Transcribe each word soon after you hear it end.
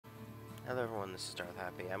Hello everyone, this is Darth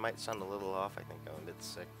Happy. I might sound a little off, I think I'm a bit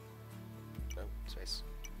sick. Oh, space.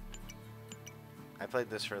 I played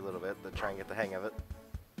this for a little bit to try and get the hang of it.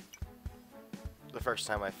 The first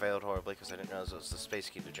time I failed horribly because I didn't realize it was the space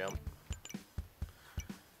key to jump.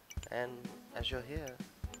 And as you'll hear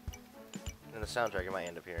in the soundtrack, you might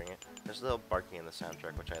end up hearing it. There's a little barking in the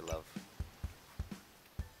soundtrack, which I love.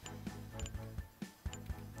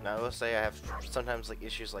 Now I will say I have sometimes like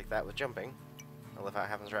issues like that with jumping. I love how it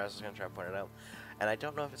happens right as I was going to try to point it out. And I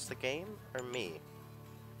don't know if it's the game or me.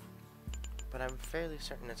 But I'm fairly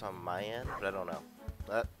certain it's on my end, but I don't know.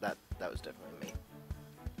 That was definitely me.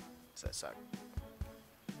 Does that suck?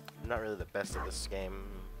 I'm not really the best at this game,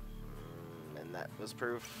 and that was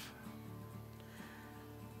proof.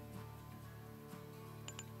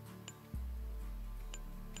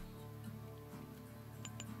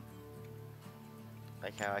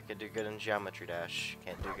 Like how I could do good in Geometry Dash,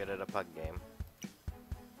 can't do good at a pug game.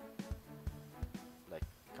 Like,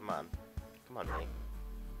 come on. Come on, me.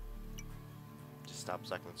 Just stop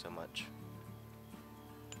sucking so much.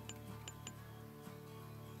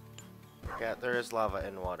 Yeah, there is lava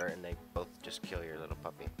and water, and they both just kill your little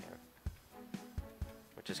puppy here.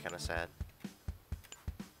 Which is kind of sad.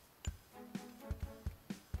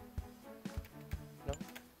 Nope.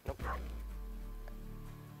 Nope.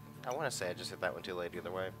 I want to say I just hit that one too late either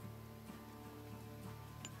way.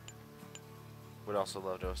 Would also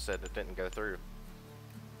love to have said it didn't go through.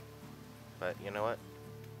 But you know what?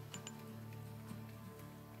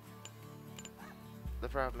 The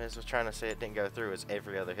problem is with trying to say it didn't go through is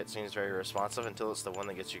every other hit seems very responsive until it's the one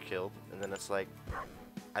that gets you killed. And then it's like,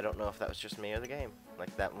 I don't know if that was just me or the game.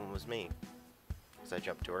 Like, that one was me. Because I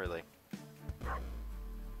jumped too early.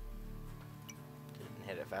 Didn't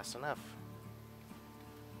hit it fast enough.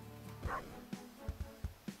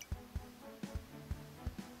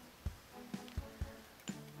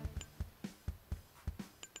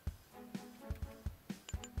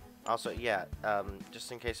 Also, yeah,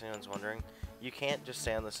 just in case anyone's wondering, you can't just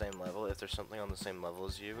stay on the same level. If there's something on the same level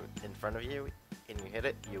as you in front of you and you hit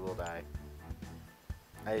it, you will die.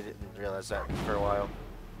 I didn't realize that for a while.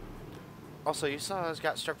 Also, you saw I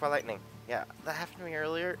got struck by lightning. Yeah, that happened to me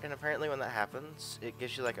earlier, and apparently when that happens, it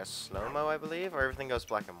gives you like a slow-mo, I believe, or everything goes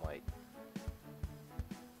black and white.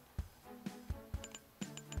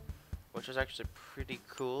 Which is actually pretty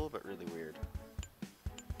cool, but really weird.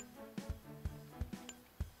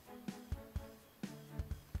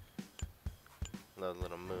 The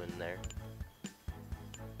little moon there.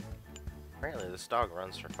 Apparently this dog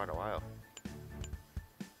runs for quite a while.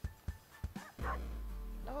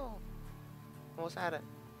 No! Almost had it.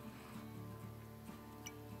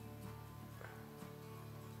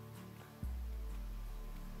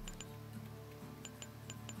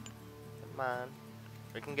 Come on.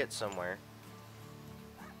 We can get somewhere.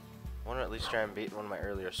 I want to at least try and beat one of my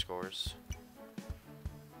earlier scores.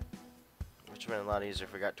 Which would have been a lot easier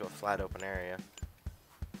if we got to a flat open area.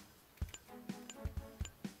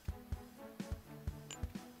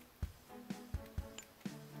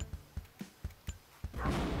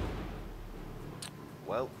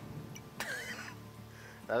 Well,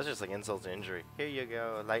 that was just like insult to injury. Here you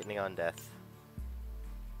go, lightning on death.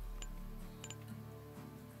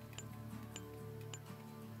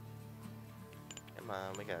 Come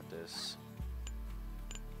on, we got this.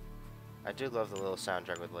 I do love the little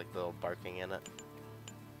soundtrack with like little barking in it.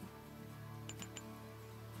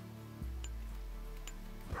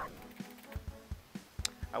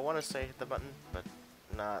 I want to say hit the button, but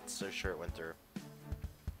not so sure it went through.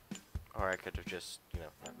 Or I could have just, you know,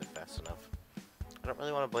 not been fast enough. I don't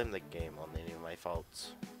really want to blame the game on any of my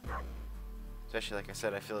faults. Especially, like I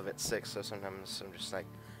said, I feel a bit sick, so sometimes I'm just like,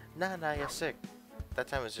 nah, you're sick. That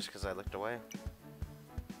time was just because I looked away.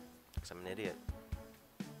 Because I'm an idiot.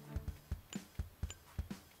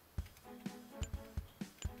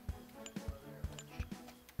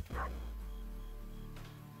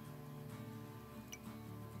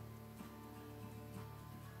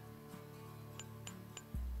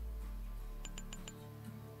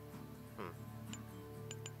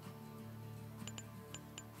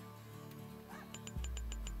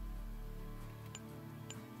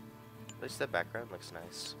 At least the background looks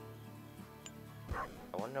nice.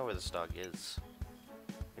 I want to know where this dog is.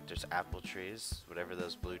 Like there's apple trees, whatever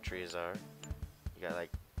those blue trees are. You got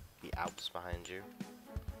like the Alps behind you.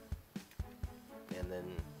 And then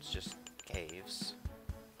it's just caves.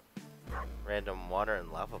 Random water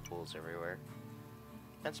and lava pools everywhere.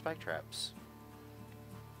 And spike traps.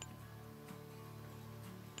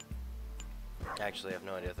 Actually, I have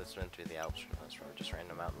no idea if that's meant to be the Alps or that's probably just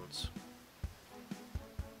random mountains.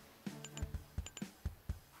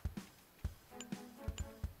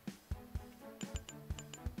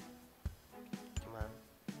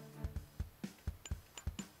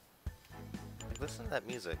 listen to that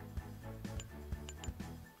music.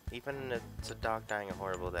 Even if it's a dog dying a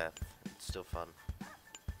horrible death, it's still fun.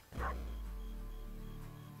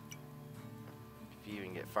 If you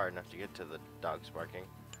even get far enough to get to the dogs barking.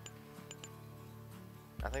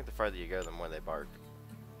 I think the farther you go, the more they bark.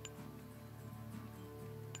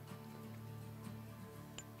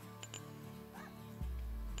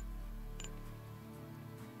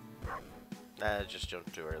 I just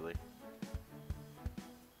jumped too early.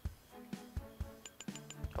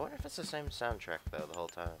 I wonder if it's the same soundtrack though the whole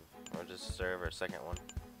time, or just is there ever a second one?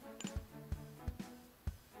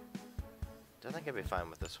 I think I'd be fine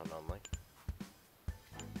with this one only.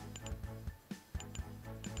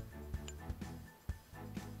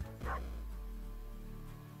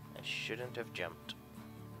 I shouldn't have jumped.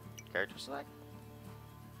 Character select?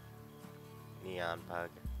 Neon Pug.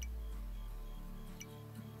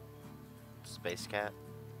 Space Cat.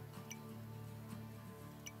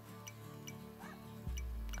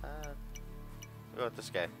 Go with this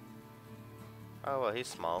guy. Oh, well, he's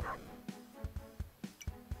small.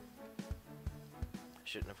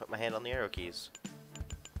 Shouldn't have put my hand on the arrow keys.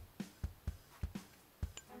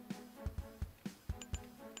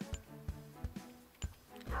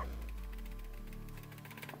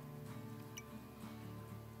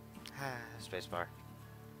 Spacebar.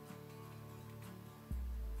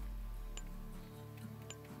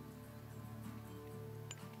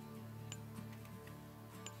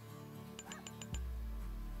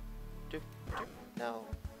 No.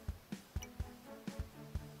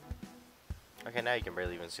 Okay, now you can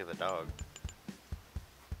barely even see the dog.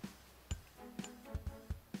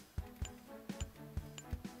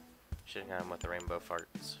 Should've got him with the rainbow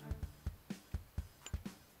farts.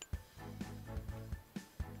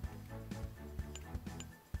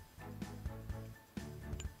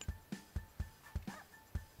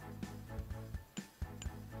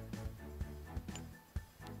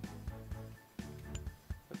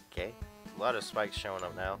 Okay. A lot of spikes showing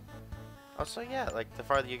up now. Also, yeah, like, the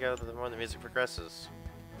farther you go, the more the music progresses.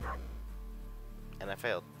 And I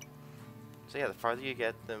failed. So yeah, the farther you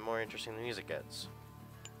get, the more interesting the music gets.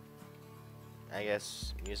 I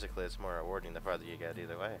guess, musically, it's more rewarding the farther you get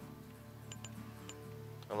either way.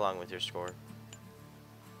 Along with your score.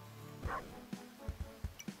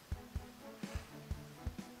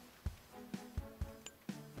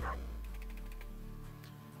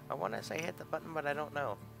 I want to say hit the button, but I don't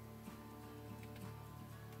know.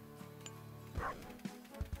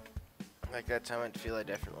 Like that time I feel I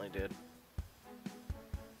definitely did.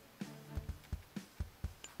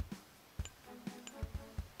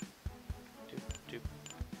 Doop, doop.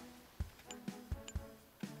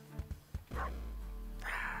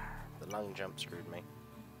 The long jump screwed me.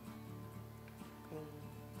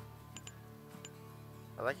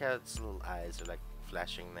 I like how its little eyes are like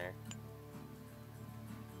flashing there.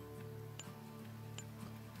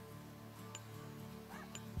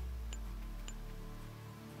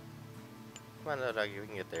 Come on, little doggy, we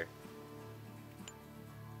can get there.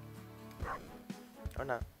 Or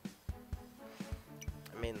not.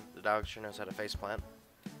 I mean, the dog sure knows how to faceplant.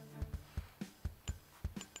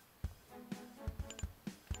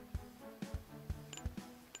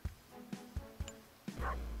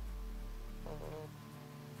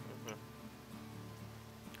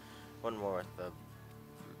 One more with the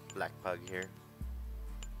black pug here.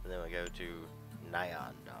 And then we go to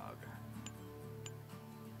Neon Dog.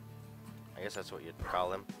 I guess that's what you'd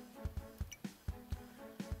call him.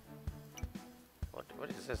 What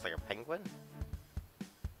is this, like a penguin?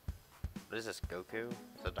 What is this, Goku?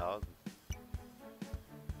 It's a dog?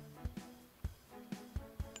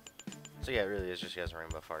 So yeah, it really is just he has a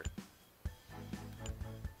rainbow fart.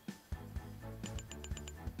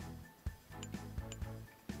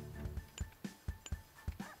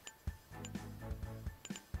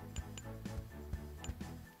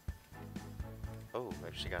 Oh, I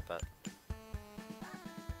actually got that.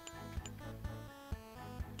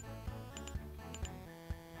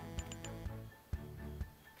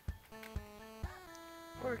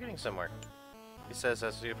 We're getting somewhere. He says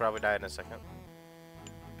as he'll probably die in a second.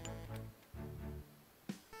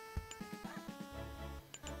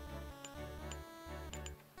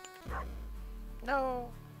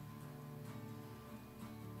 No!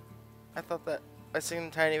 I thought that I seen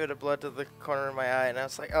a tiny bit of blood to the corner of my eye and I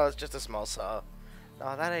was like, oh, it's just a small saw.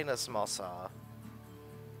 No, that ain't a small saw.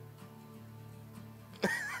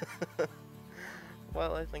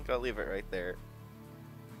 Well, I think I'll leave it right there.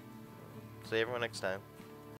 See everyone next time.